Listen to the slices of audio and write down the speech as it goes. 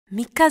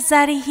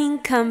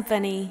MIKAZArIHIN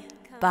Company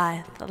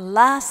by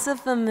THALASSA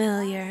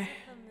FAMILIA.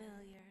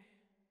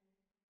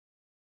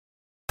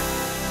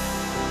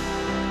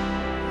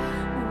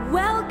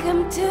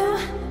 Welcome to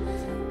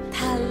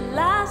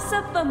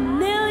THALASSA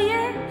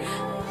FAMILIA,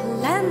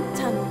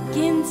 Printemps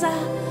Ginza,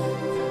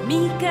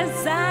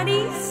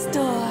 MIKAZArI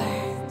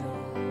Store.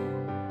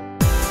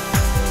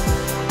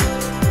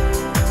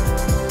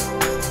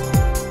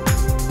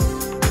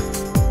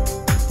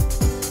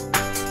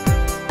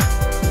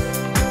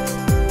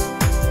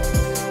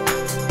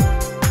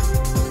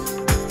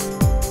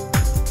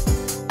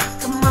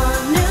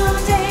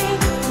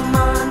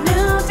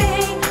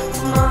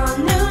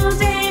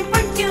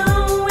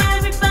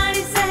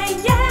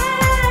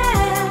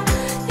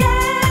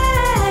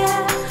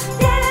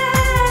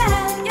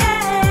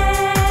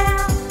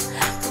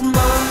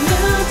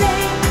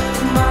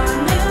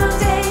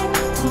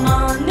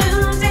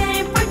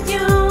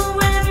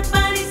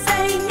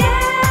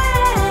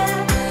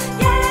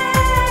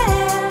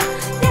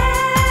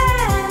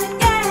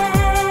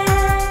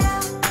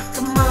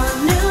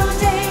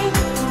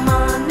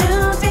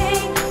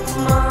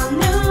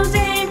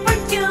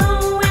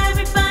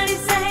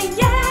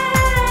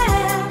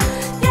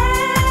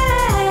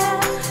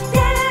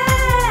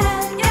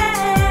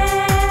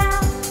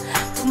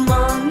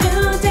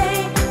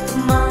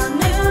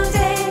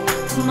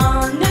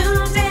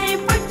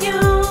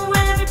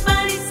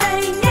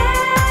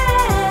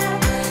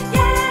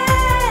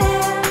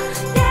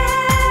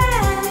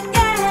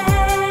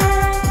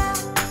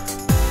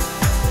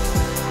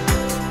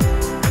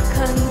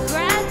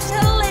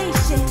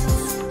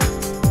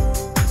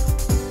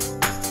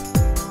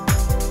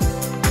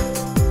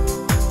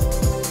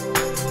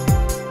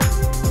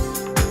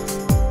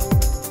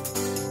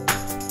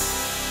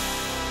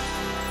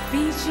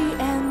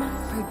 BGM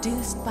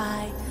produced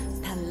by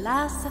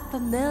THALASSA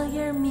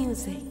Familiar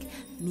Music,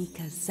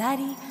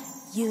 MIKAZArI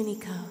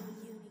Unico.